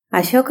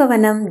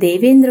అశోకవనం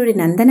దేవేంద్రుడి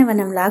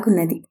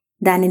నందనవనంలాగున్నది.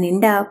 దాని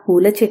నిండా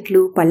పూల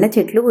చెట్లు, పళ్ళ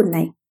చెట్లు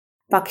ఉన్నాయి.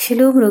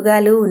 పక్షులు,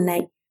 మృగాలు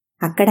ఉన్నాయి.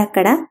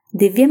 అక్కడక్కడ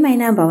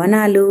దివ్యమైన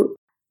భవనాలు,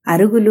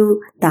 అరుగులు,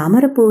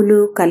 తామరపూలు,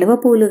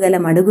 కలువపూలు గల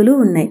మడుగులు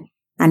ఉన్నాయి.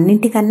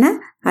 అన్నింటికన్నా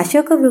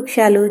అశోక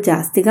వృక్షాలు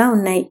జాస్తిగా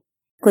ఉన్నాయి.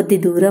 కొద్ది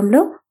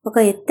దూరంలో ఒక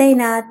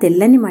ఎత్తైన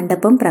తెల్లని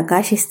మండపం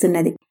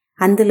ప్రకాశిస్తున్నది.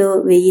 అందులో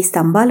 1000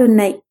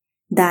 స్తంభాలున్నాయి.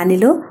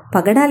 దానిలో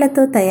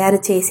పగడాలతో తయారు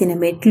చేసిన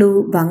మెట్లు,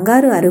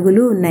 బంగారు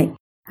అరుగులు ఉన్నాయి.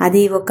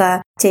 అది ఒక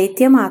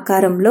చైత్యం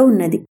ఆకారంలో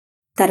ఉన్నది.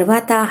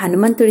 తర్వాత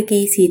హనుమంతుడికి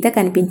సీత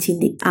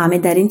కనిపించింది. ఆమె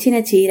ధరించిన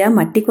చీర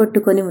మట్టి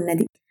కొట్టుకొని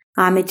ఉన్నది.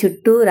 ఆమె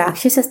చుట్టూ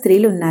రాక్షస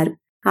స్త్రీలున్నారు.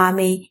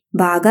 ఆమె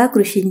బాగా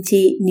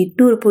కృషించి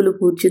నిట్టూర్పులు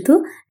పూడ్చుతూ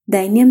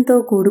దైన్యంతో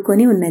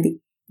కూడుకొని ఉన్నది.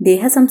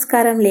 దేహ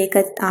సంస్కారం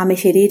లేక ఆమె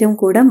శరీరం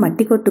కూడా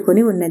మట్టి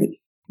కొట్టుకొని ఉన్నది.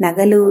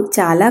 నగలు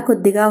చాలా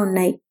కొద్దిగా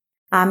ఉన్నాయి.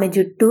 ఆమె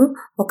జుట్టు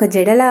ఒక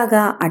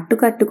జడలాగా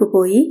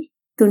అట్టుకట్టుకుపోయి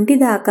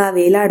తుంటిదాకా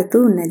వేలాడుతూ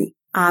ఉన్నది.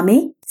 ఆమె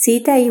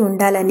సీత అయి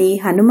ఉండాలని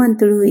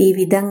హనుమంతుడు ఈ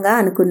విధంగా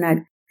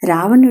అనుకున్నాడు.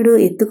 రావణుడు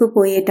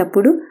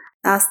ఎత్తుకుపోయేటప్పుడు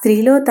ఆ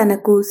స్త్రీలో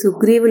తనకు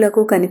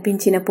సుగ్రీవులకు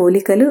కనిపించిన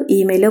పోలికలు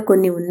ఈమెలో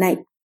కొన్ని ఉన్నాయి.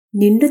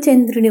 నిండు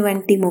చంద్రుని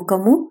వంటి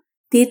ముఖము,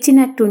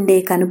 తీర్చినట్టుండే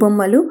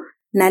కనుబొమ్మలు,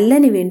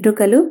 నల్లని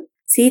వెంట్రుకలు.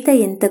 సీత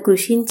ఎంత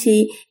కృషించి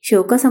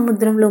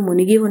శోకసముద్రంలో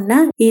మునిగి ఉన్నా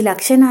ఈ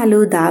లక్షణాలు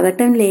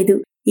దాగటం లేదు.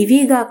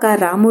 ఇవిగాక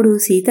రాముడు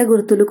సీత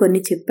గుర్తులు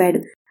కొన్ని చెప్పాడు.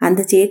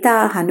 అందుచేత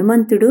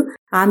హనుమంతుడు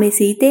ఆమె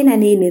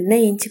సీతేనని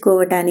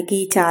నిర్ణయించుకోవటానికి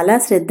చాలా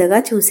శ్రద్ధగా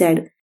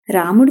చూశాడు.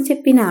 రాముడు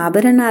చెప్పిన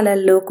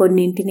ఆభరణాలలో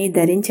కొన్నింటిని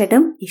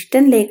ధరించటం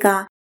ఇష్టం లేక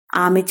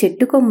ఆమె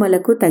చెట్టు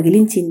కొమ్మలకు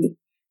తగిలించింది.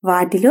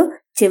 వాటిలో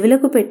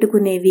చెవులకు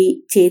పెట్టుకునేవి,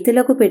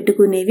 చేతులకు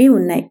పెట్టుకునేవి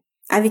ఉన్నాయి.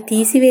 అవి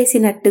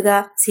తీసివేసినట్టుగా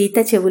సీత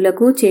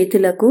చెవులకు,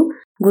 చేతులకు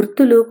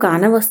గుర్తులు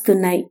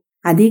కానవస్తున్నాయి.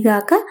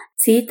 అదిగాక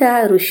సీత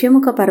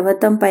ఋష్యముఖ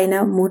పర్వతం పైన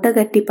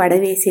మూటగట్టి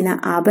పడవేసిన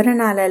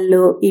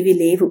ఆభరణాలలో ఇవి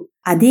లేవు.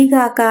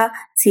 అదీగాక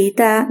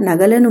సీత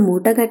నగలను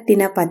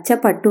మూటగట్టిన పచ్చ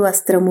పట్టు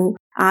వస్త్రము,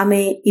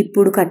 ఆమె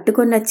ఇప్పుడు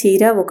కట్టుకున్న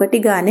చీర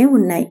ఒకటిగానే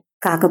ఉన్నాయి.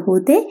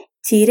 కాకపోతే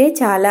చీరే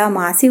చాలా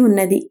మాసి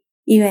ఉన్నది.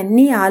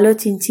 ఇవన్నీ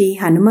ఆలోచించి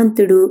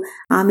హనుమంతుడు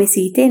ఆమె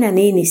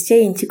సీతేనని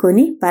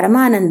నిశ్చయించుకొని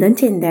పరమానందం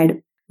చెందాడు.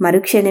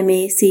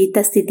 మరుక్షణమే సీత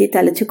స్థితి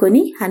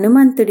తలుచుకొని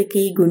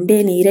హనుమంతుడికి గుండె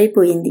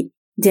నీరైపోయింది.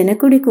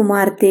 జనకుడి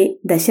కుమార్తె,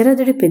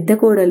 దశరథుడి పెద్ద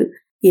కోడలు,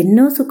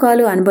 ఎన్నో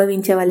సుఖాలు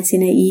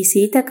అనుభవించవలసిన ఈ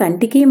సీత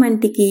కంటికి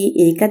మంటికి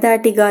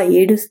ఏకదాటిగా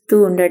ఏడుస్తూ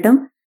ఉండటం,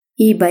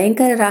 ఈ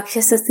భయంకర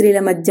రాక్షస స్త్రీల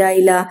మధ్య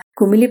ఇలా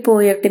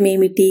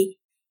కుమిలిపోయటమేమిటి?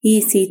 ఈ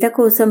సీత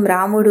కోసం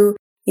రాముడు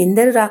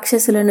ఎందరు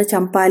రాక్షసులను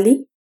చంపాలి?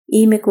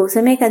 ఈమె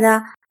కోసమే కదా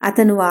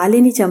అతను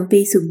వాలిని చంపి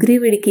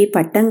సుగ్రీవుడికి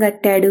పట్టం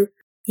గట్టాడు.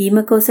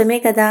 ఈమె కోసమే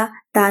కదా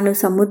తాను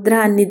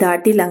సముద్రాన్ని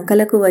దాటి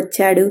లంకలకు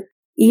వచ్చాడు.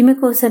 ఈమె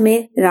కోసమే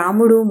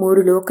రాముడు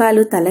 3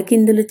 లోకాలు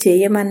తలకిందులు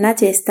చేయమన్నా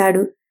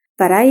చేస్తాడు.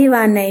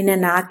 పరాయివాణ్ణైన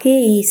నాకే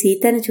ఈ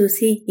సీతను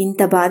చూసి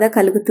ఇంత బాధ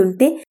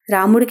కలుగుతుంటే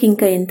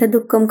రాముడికింక ఎంత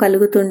దుఃఖం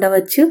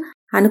కలుగుతుండవచ్చు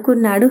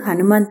అనుకున్నాడు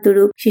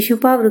హనుమంతుడు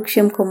శిశుపా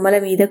వృక్షం కొమ్మల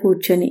మీద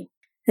కూర్చొని.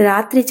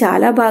 రాత్రి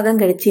చాలా భాగం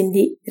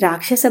గడిచింది.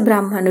 రాక్షస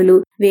బ్రాహ్మణులు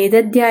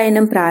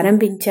వేదాధ్యయనం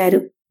ప్రారంభించారు.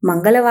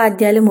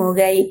 మంగళవాద్యాలు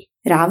మోగాయి.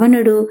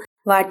 రావణుడు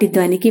వాటి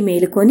ధ్వనికి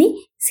మేలుకొని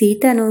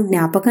సీతను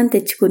జ్ఞాపకం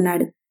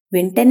తెచ్చుకున్నాడు.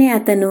 వెంటనే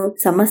అతను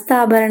సమస్త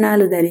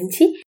ఆభరణాలు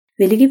ధరించి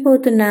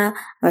వెలిగిపోతున్న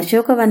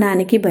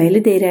అశోకవనానికి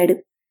బయలుదేరాడు.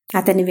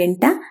 అతని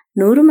వెంట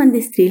 100 మంది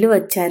స్త్రీలు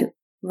వచ్చారు.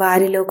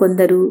 వారిలో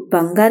కొందరు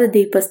బంగారు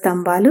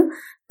దీపస్తంభాలు,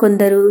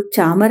 కొందరు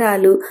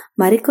చామరాలు,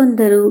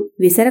 మరికొందరు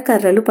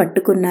విసరకర్రలు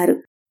పట్టుకున్నారు.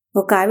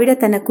 ఒకావిడ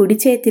తన కుడి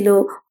చేతిలో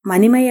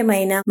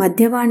మణిమయమైన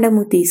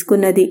మధ్యవాండము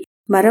తీసుకున్నది.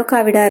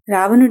 మరొకావిడ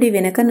రావణుడి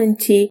వెనక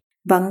నుంచి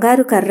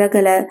బంగారు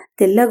కర్రగల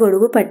తెల్ల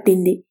గొడుగు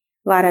పట్టింది.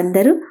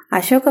 వారందరూ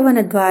అశోకవన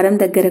ద్వారం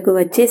దగ్గరకు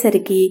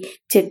వచ్చేసరికి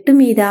చెట్టు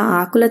మీద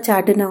ఆకుల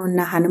చాటున ఉన్న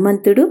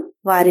హనుమంతుడు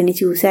వారిని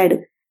చూశాడు.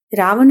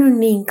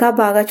 రావణుణ్ణి ఇంకా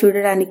బాగా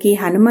చూడడానికి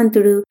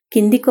హనుమంతుడు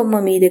కింది కొమ్మ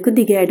మీదకు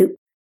దిగాడు.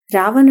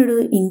 రావణుడు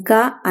ఇంకా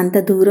అంత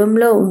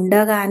దూరంలో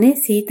ఉండగానే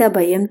సీత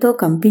భయంతో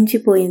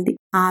కంపించిపోయింది.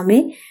 ఆమె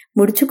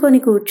ముడుచుకొని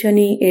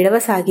కూర్చొని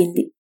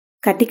ఏడవసాగింది.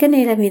 కటిక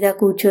నేల మీద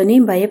కూర్చొని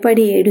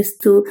భయపడి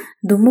ఏడుస్తూ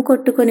దుమ్ము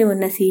కొట్టుకొని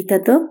ఉన్న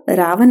సీతతో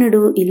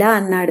రావణుడు ఇలా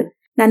అన్నాడు: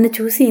 నన్ను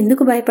చూసి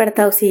ఎందుకు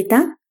భయపడతావు సీత?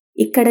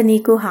 ఇక్కడ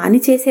నీకు హాని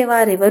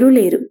చేసేవారెవరూ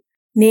లేరు.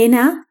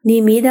 నేనా నీ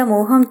మీద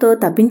మోహంతో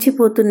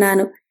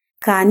తప్పించిపోతున్నాను.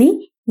 కాని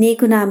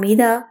నీకు నా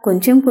మీద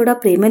కొంచెం కూడా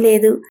ప్రేమ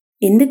లేదు.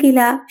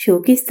 ఎందుకిలా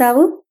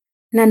శోకిస్తావు?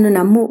 నన్ను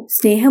నమ్ము,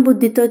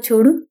 స్నేహబుద్ధితో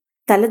చూడు.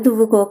 తల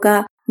దువ్వుకోక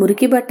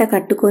మురికిబట్ట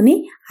కట్టుకొని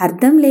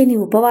అర్థం లేని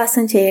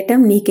ఉపవాసం చేయటం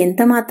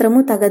నీకెంత మాత్రమూ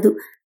తగదు.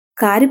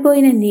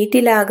 కారిపోయిన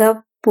నీటిలాగా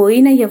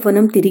పోయిన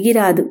యవ్వనం తిరిగి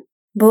రాదు.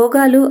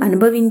 భోగాలు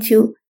అనుభవించు.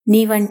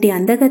 నీ వంటి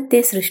అందగత్తె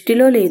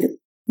సృష్టిలో లేదు.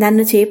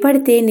 నన్ను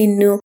చేపడితే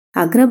నిన్ను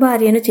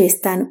అగ్రభార్యను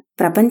చేస్తాను.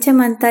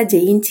 ప్రపంచమంతా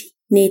జయించి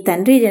నీ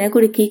తండ్రి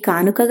జనకుడికి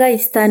కానుకగా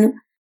ఇస్తాను.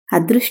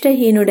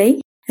 అదృష్టహీనుడై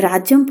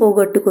రాజ్యం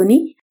పోగొట్టుకుని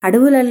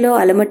అడవులలో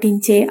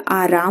అలమటించే ఆ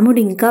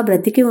రాముడింకా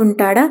బ్రతికి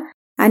ఉంటాడా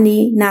అని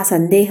నా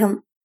సందేహం.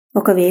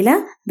 ఒకవేళ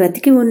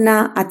బ్రతికి ఉన్నా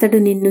అతడు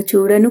నిన్ను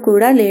చూడను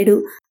కూడా లేడు.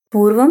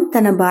 పూర్వం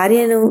తన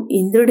భార్యను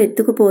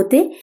ఇంద్రుడెత్తుకుపోతే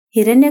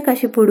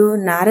హిరణ్యకశిపుడు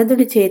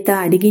నారదుడి చేత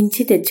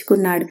అడిగించి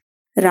తెచ్చుకున్నాడు.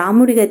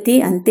 రాముడి గతి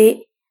అంతే.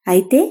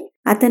 అయితే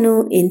అతను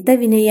ఎంత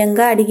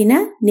వినయంగా అడిగినా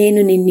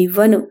నేను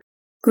నిన్నివ్వను.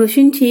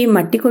 కృషించి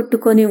మట్టి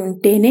కొట్టుకొని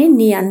ఉంటేనే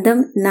నీ అందం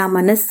నా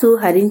మనస్సు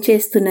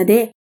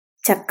హరించేస్తున్నదే.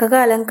 చక్కగా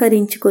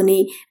అలంకరించుకొని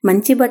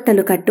మంచి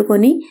బట్టలు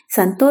కట్టుకొని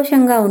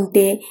సంతోషంగా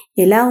ఉంటే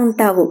ఎలా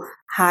ఉంటావో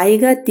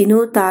హాయిగా తిను,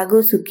 తాగు,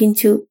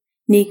 సుఖించు.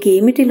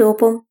 నీకేమిటి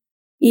లోపం?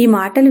 ఈ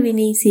మాటలు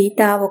విని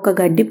సీత ఒక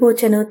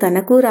గడ్డిపోచను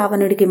తనకు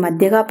రావణుడికి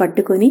మధ్యగా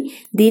పట్టుకుని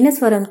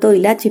దీనస్వరంతో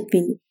ఇలా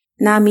చెప్పింది.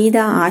 నా మీద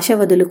ఆశ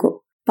వదులుకో.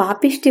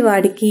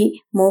 పాపిష్టివాడికి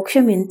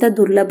మోక్షం ఎంత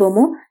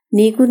దుర్లభమో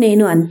నీకు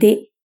నేను అంతే.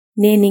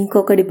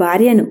 నేనింకొకడి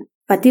భార్యను,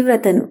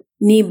 పతివ్రతను.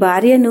 నీ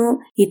భార్యను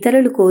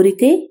ఇతరులు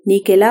కోరితే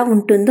నీకెలా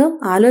ఉంటుందో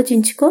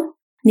ఆలోచించుకో.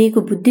 నీకు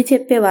బుద్ధి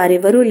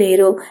చెప్పేవారెవరూ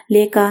లేరో,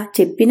 లేక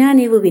చెప్పినా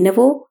నీవు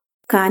వినవో.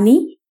 కాని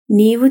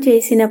నీవు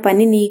చేసిన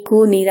పని నీకు,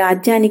 నీ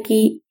రాజ్యానికి,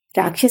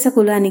 రాక్షస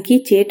కులానికి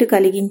చేటు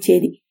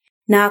కలిగించేది.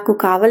 నాకు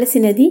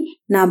కావలసినది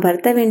నా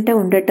భర్త వెంట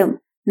ఉండటం.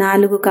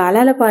 4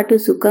 కాలాల పాటు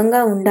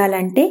సుఖంగా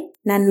ఉండాలంటే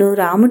నన్ను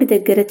రాముడి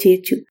దగ్గర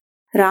చేర్చు.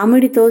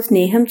 రాముడితో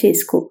స్నేహం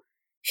చేసుకో.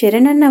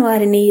 శరణన్న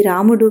వారిని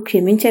రాముడు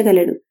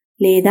క్షమించగలడు.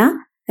 లేదా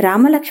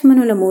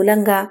రామలక్ష్మణుల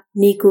మూలంగా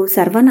నీకు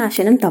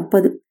సర్వనాశనం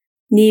తప్పదు.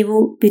 నీవు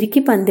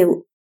పిరికి పందెవు.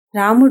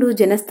 రాముడు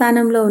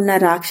జనస్థానంలో ఉన్న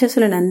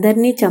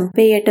రాక్షసులనందర్నీ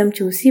చంపేయటం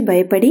చూసి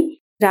భయపడి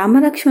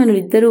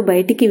రామలక్ష్మణులిద్దరూ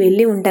బయటికి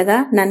వెళ్లి ఉండగా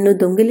నన్ను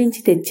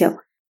దొంగిలించి తెచ్చావు.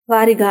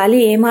 వారి గాలి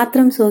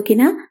ఏమాత్రం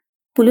సోకినా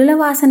పులుల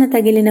వాసన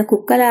తగిలిన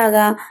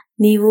కుక్కలాగా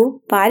నీవు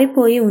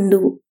పారిపోయి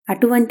ఉందువు.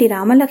 అటువంటి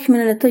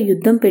రామలక్ష్మణులతో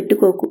యుద్ధం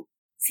పెట్టుకోకు.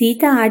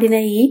 సీత ఆడిన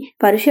ఈ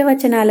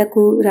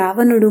పరుషవచనాలకు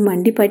రావణుడు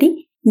మండిపడి,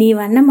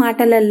 నీవన్న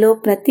మాటలల్లో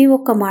ప్రతి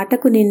ఒక్క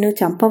మాటకు నిన్ను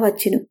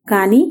చంపవచ్చును.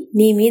 కాని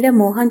నీ మీద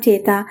మోహం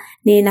చేత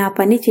నేనా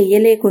పని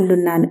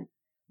చెయ్యలేకుండున్నాను.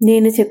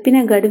 నేను చెప్పిన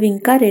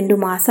గడువింకా 2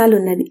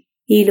 మాసాలున్నది.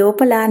 ఈ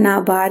లోపల నా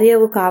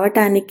భార్యవు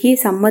కావటానికి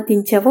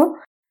సమ్మతించవో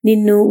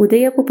నిన్ను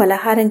ఉదయపు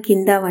పలహారం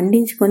కింద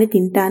వండించుకొని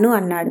తింటాను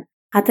అన్నాడు.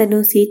 అతను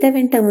సీత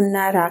వెంట ఉన్న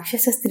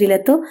రాక్షస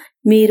స్త్రీలతో,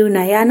 మీరు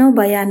నయానో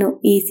భయానో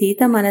ఈ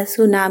సీత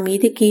మనస్సు నా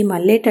మీదికి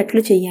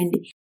మళ్లేటట్లు చెయ్యండి.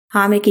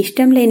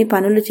 ఆమెకిష్టం లేని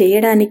పనులు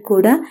చేయడానికి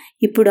కూడా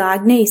ఇప్పుడు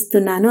ఆజ్ఞ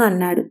ఇస్తున్నాను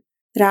అన్నాడు.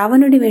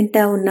 రావణుడి వెంట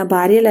ఉన్న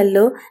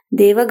భార్యలల్లో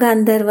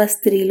దేవగాంధర్వ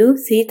స్త్రీలు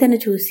సీతను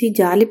చూసి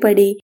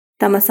జాలిపడి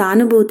తమ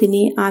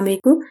సానుభూతిని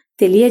ఆమెకు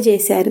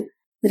తెలియజేశారు.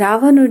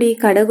 రావణుడి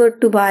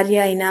కడగొట్టు భార్య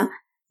అయిన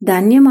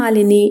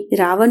ధన్యమాలిని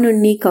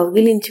రావణుణ్ణి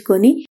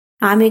కౌగిలించుకొని,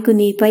 ఆమెకు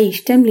నీపై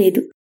ఇష్టం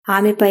లేదు.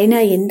 ఆమెపైన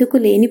ఎందుకు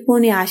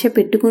లేనిపోని ఆశ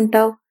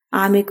పెట్టుకుంటావు?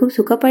 ఆమెకు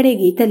సుఖపడే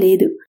గీత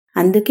లేదు.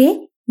 అందుకే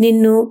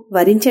నిన్ను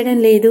వరించడం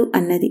లేదు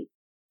అన్నది.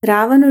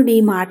 రావణుడి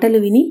మాటలు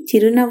విని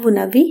చిరునవ్వు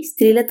నవ్వి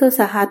స్త్రీలతో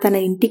సహా తన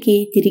ఇంటికి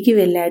తిరిగి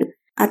వెళ్లాడు.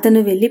 అతను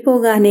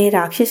వెళ్లిపోగానే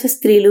రాక్షస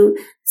స్త్రీలు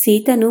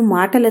సీతను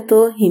మాటలతో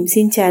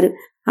హింసించారు,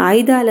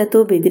 ఆయుధాలతో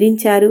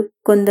బెదిరించారు.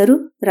 కొందరు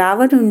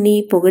రావణుణ్ణి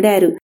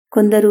పొగిడారు,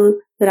 కొందరు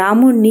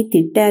రాముణ్ణి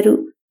తిట్టారు.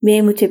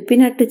 మేము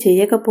చెప్పినట్టు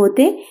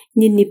చెయ్యకపోతే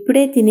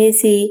నిన్నిప్పుడే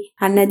తినేసి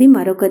అన్నది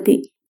మరొకటి.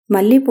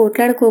 మళ్ళీ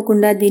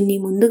పోట్లాడుకోకుండా దీన్ని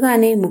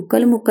ముందుగానే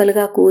ముక్కలు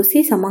ముక్కలుగా కోసి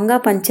సమంగా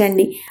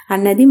పంచండి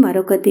అన్నది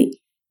మరొకటి.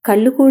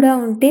 కళ్ళు కూడా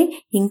ఉంటే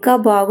ఇంకా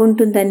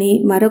బాగుంటుందని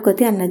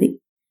మరొకటి అన్నది.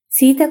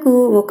 సీతకు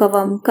ఒక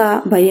వంక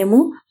భయము,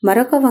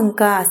 మరొక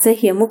వంక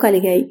అసహ్యము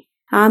కలిగాయి.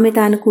 ఆమె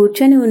తాను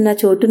కూర్చొని ఉన్న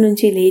చోటు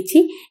నుంచి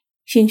లేచి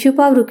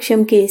శింశుపా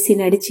వృక్షం కేసి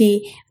నడిచి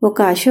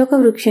ఒక అశోక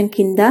వృక్షం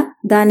కింద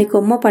దాని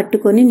కొమ్మ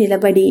పట్టుకొని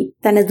నిలబడి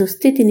తన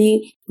దుస్థితిని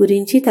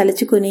గురించి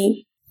తలుచుకుని,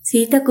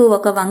 సీతకు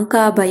ఒక వంక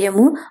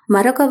భయము,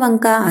 మరొక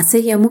వంక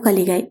అసహ్యము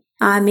కలిగాయి.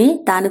 ఆమె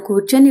తాను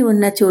కూర్చొని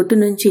ఉన్న చోటు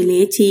నుంచి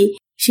లేచి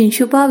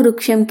శింశుపా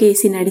వృక్షం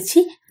కేసి నడిచి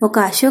ఒక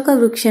అశోక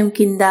వృక్షం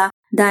కింద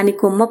దాని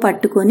కొమ్మ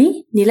పట్టుకొని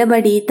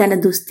నిలబడి తన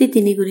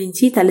దుస్థితిని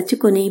గురించి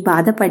తలుచుకుని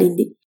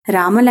బాధపడింది.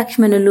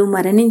 రామలక్ష్మణులు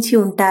మరణించి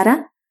ఉంటారా?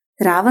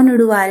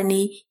 రావణుడు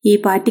వారిని ఈ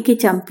పాటికి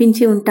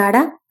చంపించి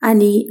ఉంటాడా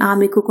అని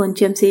ఆమెకు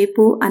కొంచెం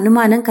సేపు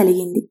అనుమానం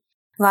కలిగింది.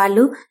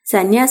 వాళ్ళు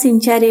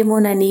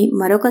సన్యాసించారేమోనని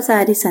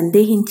మరొకసారి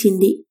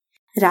సందేహించింది.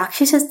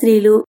 రాక్షస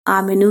స్త్రీలు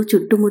ఆమెను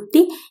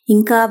చుట్టుముట్టి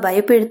ఇంకా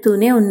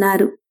భయపెడుతూనే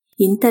ఉన్నారు.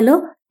 ఇంతలో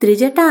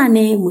త్రిజట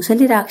అనే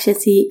ముసలి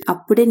రాక్షసి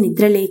అప్పుడే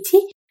నిద్రలేచి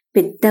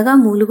పెద్దగా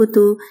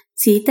మూలుగుతూ,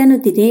 సీతను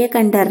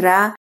తినేయకండర్రా,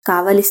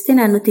 కావలిస్తే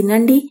నన్ను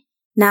తినండి,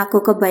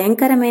 నాకొక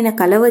భయంకరమైన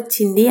కల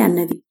వచ్చింది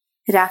అన్నది.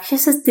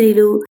 రాక్షస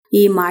స్త్రీలు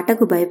ఈ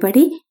మాటకు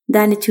భయపడి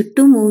దాని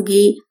చుట్టూ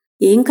మూగి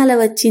ఏం కల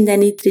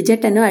వచ్చిందని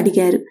త్రిజటను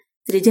అడిగారు.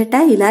 త్రిజట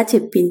ఇలా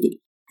చెప్పింది.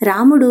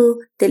 రాముడు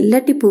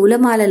తెల్లటి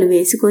పూలమాలలు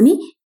వేసుకొని,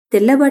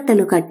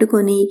 తెల్లబట్టలు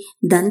కట్టుకొని,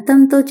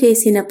 దంతంతో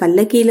చేసిన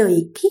పల్లకీలో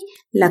ఎక్కి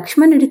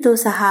లక్ష్మణుడితో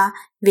సహా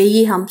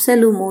 1000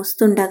 హంసలు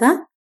మోస్తుండగా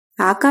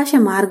ఆకాశ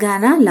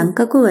మార్గాన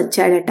లంకకు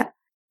వచ్చాడట.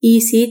 ఈ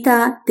సీత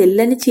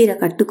తెల్లని చీర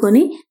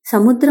కట్టుకొని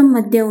సముద్రం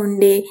మధ్య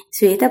ఉండే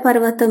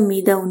శ్వేతపర్వతం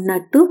మీద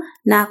ఉన్నట్టు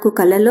నాకు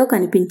కలలో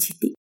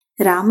కనిపించింది.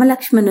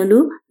 రామలక్ష్మణులు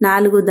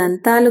 4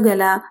 దంతాలు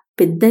గల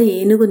పెద్ద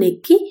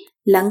ఏనుగునెక్కి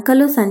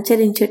లంకలో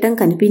సంచరించటం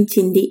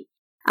కనిపించింది.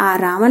 ఆ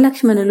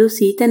రామలక్ష్మణులు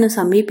సీతను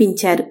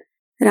సమీపించారు.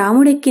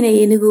 రాముడెక్కిన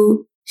ఏనుగు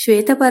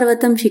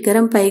శ్వేతపర్వతం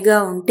శిఖరం పైగా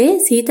ఉంటే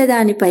సీత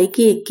దాని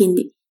పైకి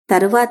ఎక్కింది.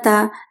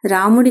 తరువాత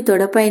రాముడి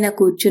తొడపైన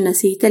కూర్చున్న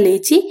సీత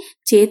లేచి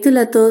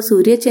చేతులతో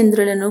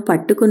సూర్యచంద్రులను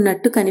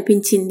పట్టుకున్నట్టు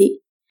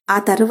కనిపించింది. ఆ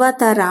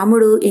తరువాత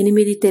రాముడు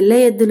 8 తెల్ల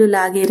ఎద్దులు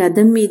లాగే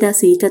రథం మీద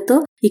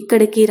సీతతో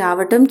ఇక్కడికి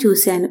రావటం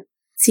చూశాను.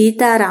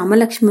 సీత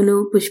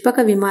రామలక్ష్ములు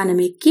పుష్పక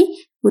విమానం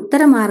ఎక్కి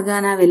ఉత్తర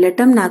మార్గాన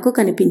వెళ్లటం నాకు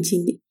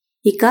కనిపించింది.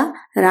 ఇక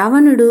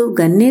రావణుడు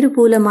గన్నేరు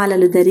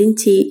పూలమాలలు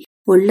ధరించి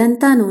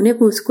ఒళ్లంతా నూనె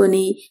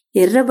పూసుకొని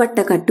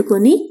ఎర్రబట్ట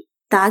కట్టుకొని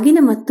తాగిన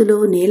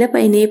మత్తులో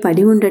నేలపైనే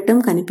పడి ఉండటం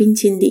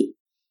కనిపించింది.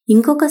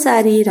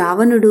 ఇంకొకసారి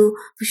రావణుడు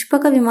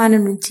పుష్పక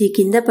విమానం నుంచి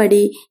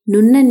కిందపడి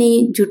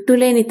నున్నని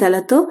జుట్టులేని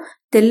తలతో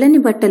తెల్లని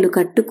బట్టలు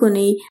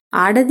కట్టుకొని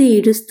ఆడది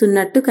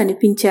ఈడుస్తున్నట్టు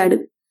కనిపించాడు.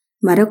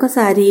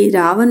 మరొకసారి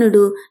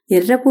రావణుడు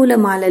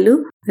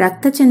ఎర్రపూలమాలలు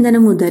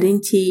రక్తచందనము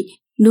ధరించి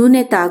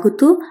నూనె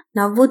తాగుతూ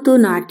నవ్వుతూ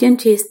నాట్యం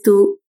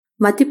చేస్తూ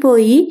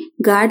మతిపోయి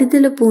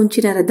గాడిదలు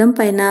పూంచిన రథం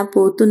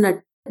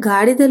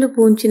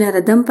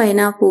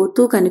పైన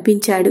పోతూ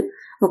కనిపించాడు.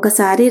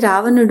 ఒకసారి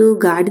రావణుడు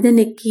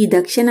గాడిదనెక్కి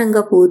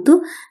దక్షిణంగా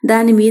పోతూ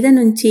దానిమీద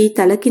నుంచి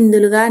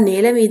తలకిందులుగా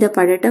నేల మీద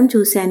పడటం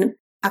చూశాను.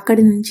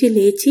 అక్కడి నుంచి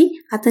లేచి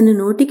అతను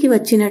నోటికి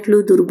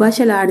వచ్చినట్లు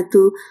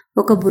దుర్భాషలాడుతూ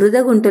ఒక బురద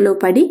గుంటలో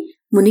పడి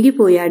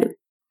మునిగిపోయాడు.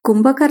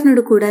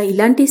 కుంభకర్ణుడు కూడా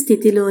ఇలాంటి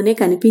స్థితిలోనే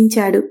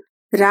కనిపించాడు.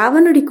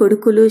 రావణుడి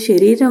కొడుకులు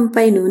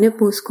శరీరంపై నూనె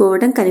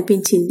పూసుకోవడం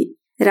కనిపించింది.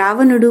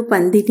 రావణుడు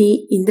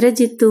పందిని,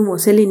 ఇంద్రజిత్తు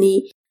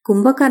మొసలిని,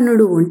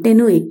 కుంభకర్ణుడు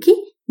ఒంటెను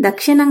ఎక్కి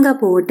దక్షిణంగా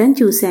పోవటం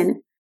చూశాను.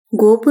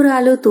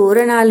 గోపురాలు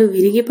తోరణాలు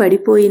విరిగి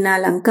పడిపోయిన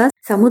లంక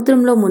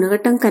సముద్రంలో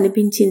మునగటం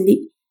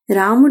కనిపించింది.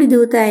 రాముడి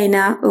దూత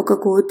అయిన ఒక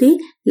కోతి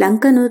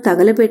లంకను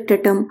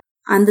తగలబెట్టటం.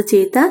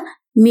 అందుచేత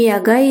మీ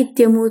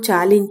అఘాయిత్యము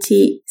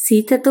చాలించి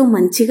సీతతో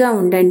మంచిగా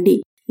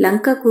ఉండండి,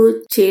 లంకకు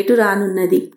చేటు రానున్నది.